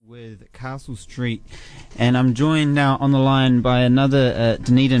with Castle Street, and I'm joined now on the line by another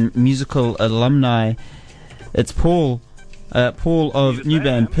Dunedin musical alumni. It's Paul of new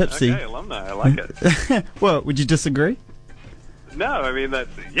band Pipsy. Okay, alumni, I like it. Well, would you disagree? No, I mean,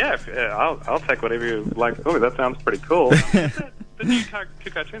 I'll take whatever you like. Oh, that sounds pretty cool. Is that the new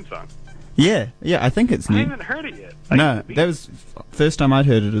Two Cartoon song? Yeah, I think it's new. I haven't heard it yet. No, that was first time I'd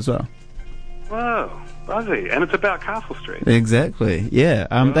heard it as well. Whoa, buzzy. And it's about Castle Street. Exactly, yeah.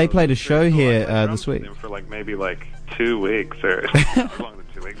 They played a show here this week. For maybe 2 weeks, or not longer than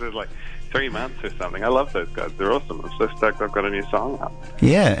 2 weeks. It was 3 months or something. I love those guys. They're awesome. I'm so stoked I've got a new song out.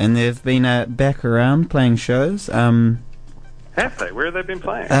 Yeah, and they've been back around playing shows. Have they? Where have they been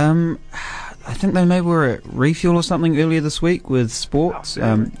playing? I think they maybe were at Refuel or something earlier this week with Sports.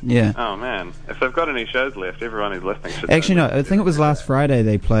 Yeah. Oh, man. If they've got any shows left, everyone who's listening should... Actually, no. I think it was last Friday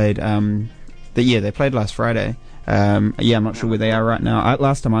they played... they played last Friday. I'm not sure where they are right now.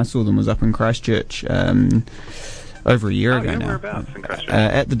 Last time I saw them was up in Christchurch over a year ago now. Whereabouts in Christchurch?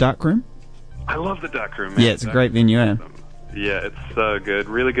 At the Duck Room. I love the Duck Room, man. Yeah, it's a great venue, Yeah, it's so good.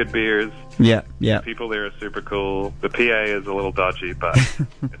 Really good beers. Yeah. The people there are super cool. The PA is a little dodgy, but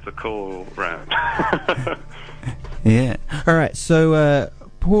it's a cool room. Yeah. All right. So,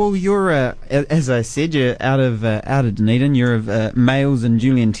 Paul, you're as I said, you're out of Dunedin. You're of Males and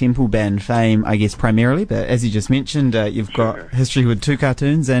Julian Temple Band fame, I guess, primarily. But as you just mentioned, you've got history with Two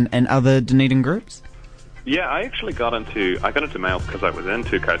Cartoons and other Dunedin groups. Yeah, I actually got into Males because I was in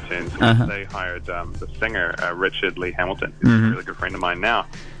Two Cartoons. They hired the singer Richard Lee Hamilton, who's a really good friend of mine now.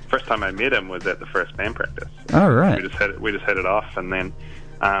 First time I met him was at the first band practice. Oh, right. We just hit it off, and then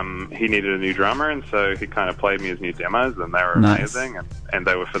he needed a new drummer, and so he kind of played me his new demos, and they were amazing. And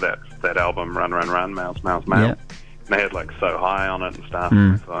they were for that album Run Run Run, Males. Yeah. And they had So High on it and stuff.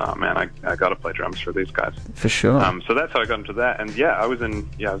 And I thought, oh man, I got to play drums for these guys for sure. So that's how I got into that. And I was in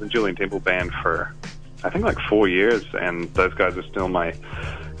Julian Temple Band for I think 4 years, and those guys are still my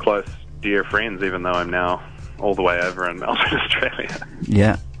close, dear friends, even though I'm now all the way over in Melbourne, Australia.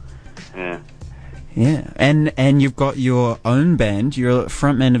 Yeah. And you've got your own band. You're a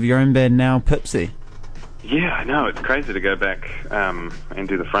frontman of your own band now, Pipsy. Yeah, I know. It's crazy to go back and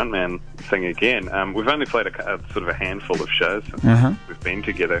do the frontman thing again. We've only played a sort of a handful of shows since we've been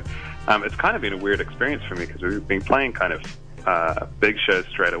together. It's kind of been a weird experience for me because we've been playing kind of big shows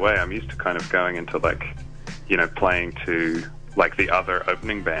straight away. I'm used to kind of going into playing to the other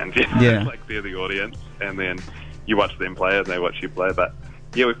opening band, they're the audience, and then you watch them play and they watch you play. But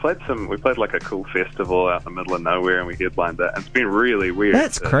we played a cool festival out in the middle of nowhere, and we headlined that. And it's been really weird.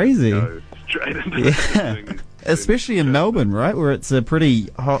 That's crazy. Go straight into especially in Melbourne, right, where it's a pretty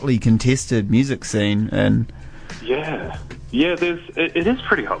hotly contested music scene, and it is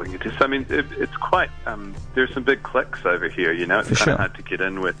pretty hotly contested. I mean, it's quite. There's some big cliques over here. It's kind of hard to get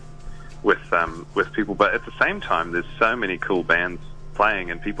in with people, but at the same time, there's so many cool bands playing,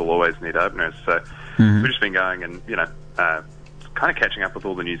 and people always need openers. So we've just been going and kind of catching up with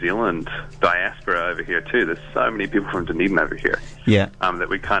all the New Zealand diaspora over here too. There's so many people from Dunedin over here. Yeah. That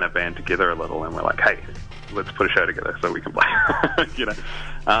we kind of band together a little, and we're like, hey, let's put a show together so we can play.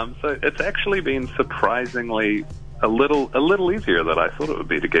 So it's actually been surprisingly a little easier than I thought it would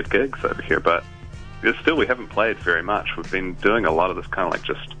be to get gigs over here, but still we haven't played very much. We've been doing a lot of this kind of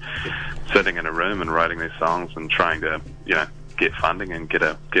just sitting in a room and writing these songs and trying to get funding and get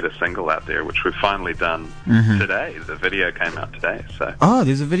a single out there, which we've finally done today. The video came out today. So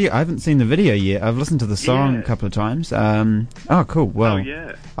there's a video. I haven't seen the video yet. I've listened to the song a couple of times. Cool. Well,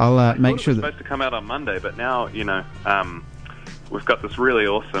 I'll make sure that it's supposed to come out on Monday, but now we've got this really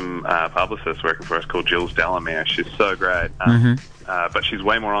awesome publicist working for us called Jules Delamere. She's so great, but she's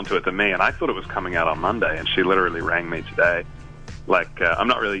way more onto it than me, and I thought it was coming out on Monday, and she literally rang me today. I'm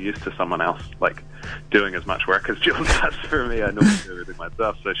not really used to someone else doing as much work as Jules does for me. I normally do everything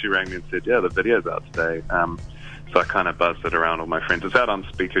myself, so she rang me and said, the video's out today. So I kind of buzzed it around all my friends. It's out on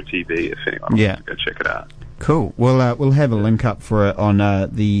Speaker TV if anyone wants to go check it out. Cool. Well, we'll have a link up for it on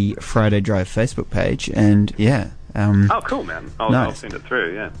the Friday Drive Facebook page, and oh, cool, man. I'll send it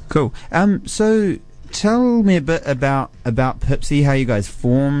through, Cool. So tell me a bit about Pipsy, how you guys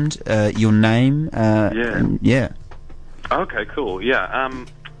formed, your name. Okay, cool.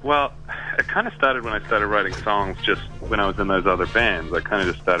 Well, it kind of started when I started writing songs just when I was in those other bands. I kind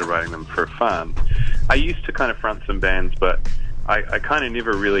of just started writing them for fun. I used to kind of front some bands, but I kind of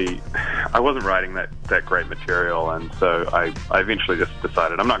never really... I wasn't writing that great material, and so I eventually just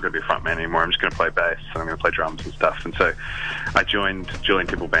decided I'm not going to be a front man anymore. I'm just going to play bass, and I'm going to play drums and stuff. And so I joined Julian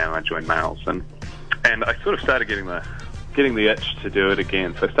Temple Band, and I joined Males, and I sort of started getting the getting the itch to do it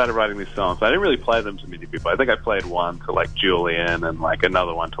again. So I started writing these songs. I didn't really play them to many people. I think I played one to like Julian and like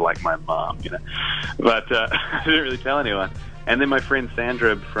another one to like my mom, But I didn't really tell anyone. And then my friend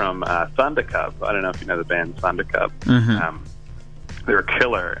Sandra from Thundercub, I don't know if you know the band Thundercub. Mm-hmm. They're a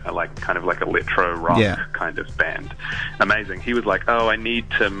killer, like kind of like electro rock kind of band. Amazing. He was like, "Oh, I need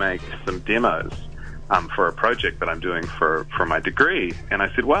to make some demos for a project that I'm doing for my degree." And I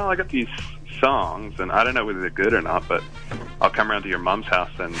said, "Well, I got these songs, and I don't know whether they're good or not, but I'll come around to your mum's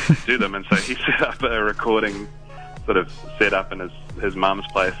house and do them." And so he set up a recording sort of set up in his mum's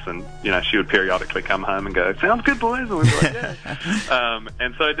place, and she would periodically come home and go, "Sounds good, boys," and we were like, "Yeah."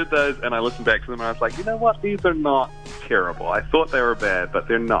 And so I did those, and I listened back to them, and I was like, you know what, these are not terrible. I thought they were bad, but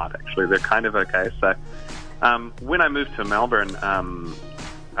they're not, actually. They're kind of okay. So when I moved to Melbourne,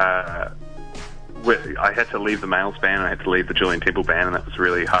 I had to leave the Males band, and I had to leave the Julian Temple band, and that was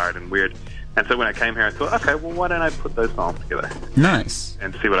really hard and weird. And so when I came here, I thought, okay, well, why don't I put those songs together? Nice.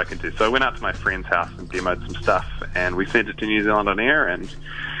 And see what I can do. So I went out to my friend's house and demoed some stuff, and we sent it to New Zealand On Air, and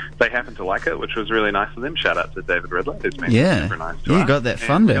they happened to like it, which was really nice of them. Shout out to David Riddler, who's been super nice to us. You got that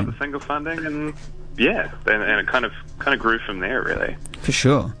funding. Got the single funding, and and it kind of grew from there, really. For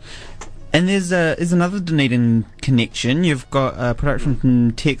sure. And there's another Dunedin connection. You've got a production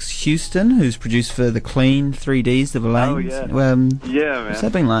from Tex Houston, who's produced for The Clean, 3Ds, The Villains. Oh, yeah. Man. What's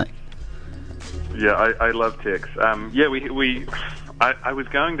that been like? Yeah, I love Tex. I was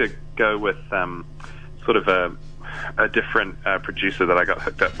going to go with sort of a different producer that I got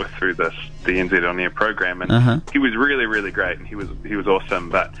hooked up with through the NZ On Air program, and he was really, really great, and he was awesome.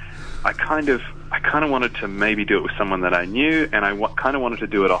 But I kind of wanted to maybe do it with someone that I knew, and I kind of wanted to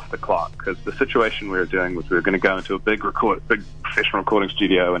do it off the clock, because the situation we were doing was we were going to go into a big professional recording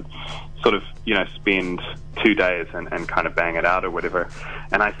studio and sort of spend 2 days and kind of bang it out or whatever.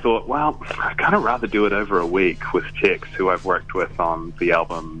 And I thought, well, I'd kind of rather do it over a week with Tex, who I've worked with on the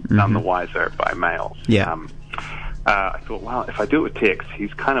album None the Wiser by Males. Yeah. I thought, well, if I do it with Tex,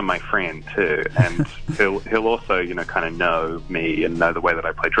 he's kind of my friend too, and he'll also kind of know me and know the way that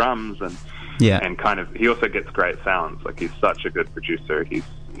I play drums, and kind of he also gets great sounds. Like, he's such a good producer. He's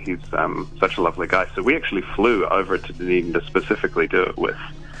such a lovely guy. So we actually flew over to Dunedin to specifically do it with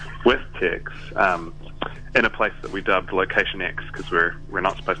Tex in a place that we dubbed Location X, because we're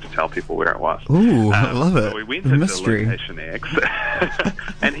not supposed to tell people where it was. Ooh, I love it. So we went into Location X,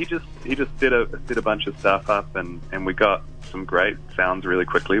 and he just did a bunch of stuff up, and we got some great sounds really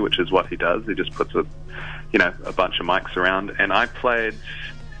quickly, which is what he does. He just puts a bunch of mics around, and I played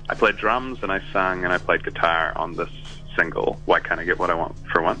drums, and I sang, and I played guitar on this single, Why Can't I Get What I Want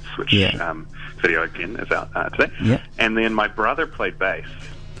for Once, which video again is out today. Yeah. And then my brother played bass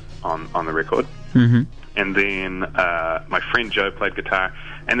on the record. Mm-hmm. And then my friend Joe played guitar,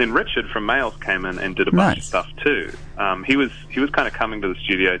 and then Richard from Males came in and did a bunch of stuff too. He was kind of coming to the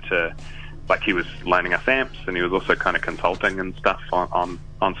studio to, like, he was lining us amps, and he was also kind of consulting and stuff on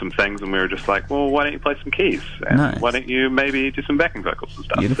some things, and we were just like, well, why don't you play some keys, and why don't you maybe do some backing vocals and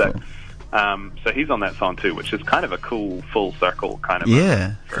stuff. Beautiful. So he's on that song too, which is kind of a cool full circle kind of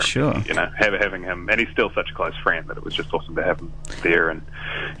for sure. Having him, and he's still such a close friend that it was just awesome to have him there, and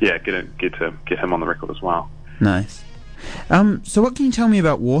get him on the record as well. Nice. So what can you tell me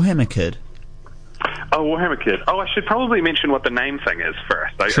about Warhammer Kid? Oh, Warhammer Kid. Oh, I should probably mention what the name thing is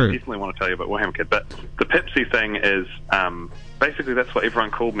first. I definitely want to tell you about Warhammer Kid, but the Pipsy thing is basically that's what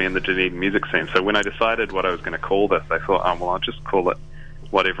everyone called me in the Dunedin music scene. So when I decided what I was going to call this, I thought, I'll just call it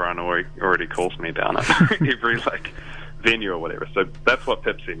what everyone already calls me down at every venue or whatever. So that's what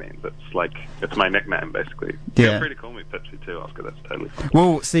Pipsy means. It's my nickname basically. Feel free to call me Pipsy too, Oscar. That's totally fine.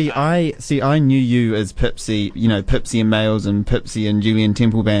 Well, I knew you as Pipsy. Pipsy and Males and Pipsy and Julian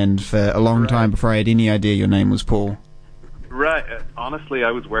Temple Band for a long time before I had any idea your name was Paul. Right. Honestly,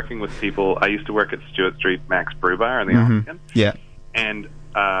 I was working with people. I used to work at Stewart Street Max Brew Bar in the Arlington. Yeah. And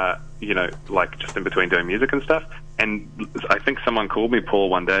just in between doing music and stuff. And I think someone called me Paul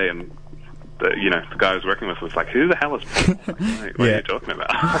one day, and the guy I was working with was like, "Who the hell is Paul? What are you talking about?"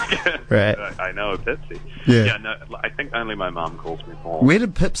 Right. I know a Pipsy. Yeah. No, I think only my mum calls me Paul. Where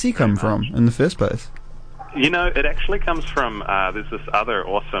did Pipsy come from in the first place? It actually comes from there's this other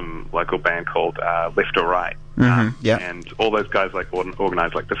awesome local band called Left or Right. And all those guys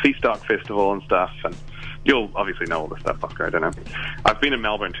organize the Feastock Festival and stuff, and you'll obviously know all this stuff, Oscar. I don't know. I've been in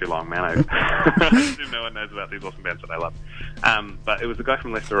Melbourne too long, man. I assume no one knows about these awesome bands that I love. But it was a guy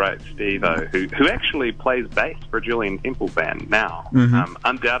from Left or Right, Steve-O, who actually plays bass for Julian Temple Band now.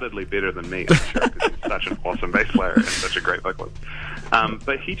 Undoubtedly better than me, I'm sure, because he's such an awesome bass player and such a great vocalist.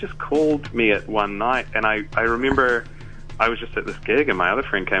 But he just called me at one night, and I remember I was just at this gig, and my other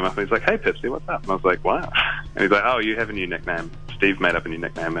friend came up and he's like, "Hey, Pipsy, what's up?" And I was like, "Wow, And he's like, oh, you have a new nickname. Steve made up a new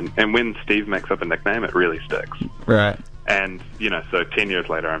nickname. And when Steve makes up a nickname, it really sticks. Right. And, so 10 years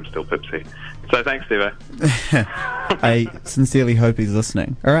later, I'm still Pipsy. So thanks, Steve. I sincerely hope he's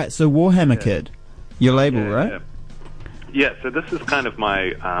listening. All right, so Warhammer Kid, your label, right? Yeah, so this is kind of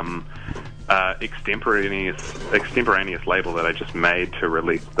my extemporaneous label that I just made to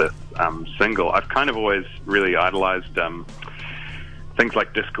release this single. I've kind of always really idolized things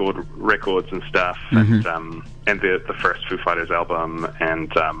like Discord Records and stuff, and the first Foo Fighters album,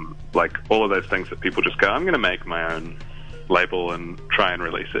 and like all of those things that people just go, I'm going to make my own label and try and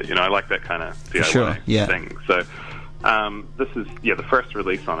release it. I like that kind of DIY thing. So this is the first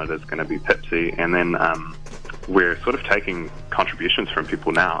release on it is going to be Pipsy, and then we're sort of taking contributions from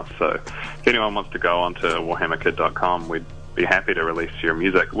people now. So if anyone wants to go onto warhammerkid.com, we'd be happy to release your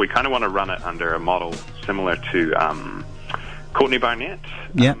music. We kind of want to run it under a model similar to Courtney Barnett,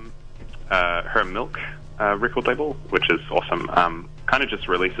 her Milk record label, which is awesome. Kind of just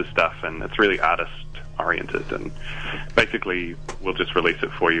releases stuff, and it's really artist oriented, and basically we'll just release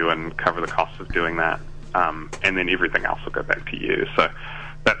it for you and cover the costs of doing that, and then everything else will go back to you. So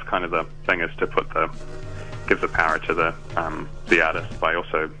that's kind of the thing, is to give the power to the artist by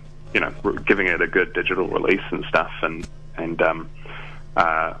also giving it a good digital release and stuff, and they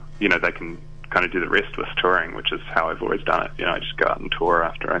can kind of do the rest with touring, which is how I've always done it. I just go out and tour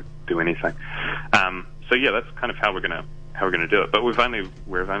after I do anything. So that's kind of how we're gonna do it. But we've only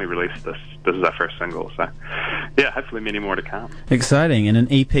released this. This is our first single, so hopefully many more to come. Exciting, and an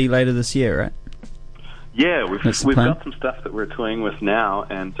EP later this year, right? Yeah, we've got some stuff that we're toying with now,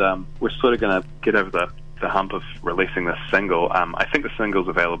 and we're sort of gonna get over the hump of releasing this single. I think the single's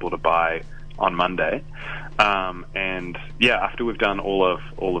available to buy on Monday, and after we've done all of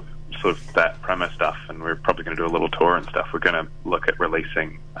sort of that promo stuff, and we're probably going to do a little tour and stuff, we're going to look at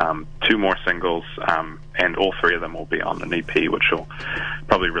releasing 2 more singles, and all 3 of them will be on an EP, which will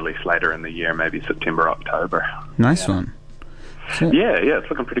probably release later in the year, maybe September, October. Nice one. So, it's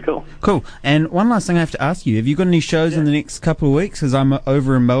looking pretty cool. Cool. And one last thing I have to ask you, have you got any shows in the next couple of weeks? Because I'm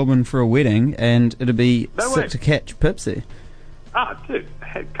over in Melbourne for a wedding, and it'll be sick to catch Pipsy. Dude,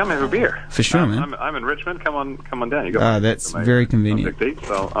 hey, come have a beer. For sure, man. I'm in Richmond. Come on down. You got that's very convenient.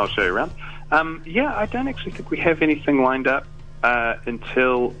 So I'll show you around. I don't actually think we have anything lined up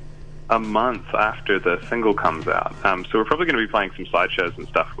until a month after the single comes out. So we're probably going to be playing some slideshows and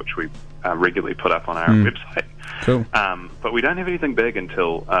stuff, which we regularly put up on our website. Cool. But we don't have anything big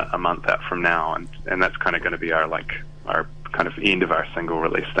until a month out from now, and that's kind of going to be our kind of end of our single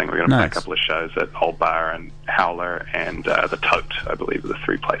release thing. We're going to play a couple of shows at Old Bar and Howler and the Tote, I believe, are the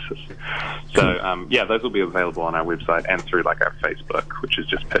 3 places. So, those will be available on our website and through our Facebook, which is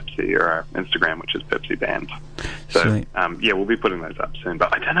just Pipsy, or our Instagram, which is Pipsy Band. So, we'll be putting those up soon.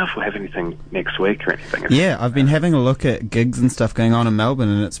 But I don't know if we'll have anything next week or anything. I've been having a look at gigs and stuff going on in Melbourne,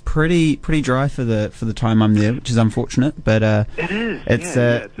 and it's pretty dry for the time I'm there, which is unfortunate. But it is.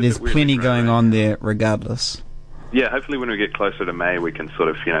 There's plenty going on there regardless. Yeah, hopefully when we get closer to May, we can sort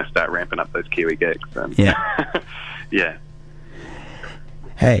of, start ramping up those Kiwi gigs. And yeah.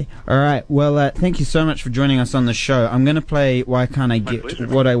 Hey, all right. Well, thank you so much for joining us on the show. I'm going to play Why Can't I Get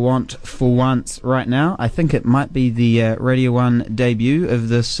What I Want for Once right now. I think it might be the Radio 1 debut of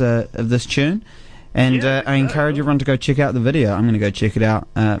this tune. And I encourage everyone to go check out the video. I'm going to go check it out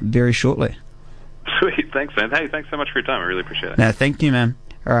very shortly. Sweet. Thanks, man. Hey, thanks so much for your time. I really appreciate it. No, thank you, man.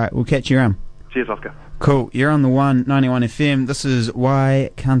 All right, we'll catch you around. Cheers, Oscar. Cool. You're on the 191 FM. This is Why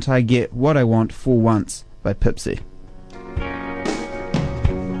Can't I Get What I Want for Once by Pipsy.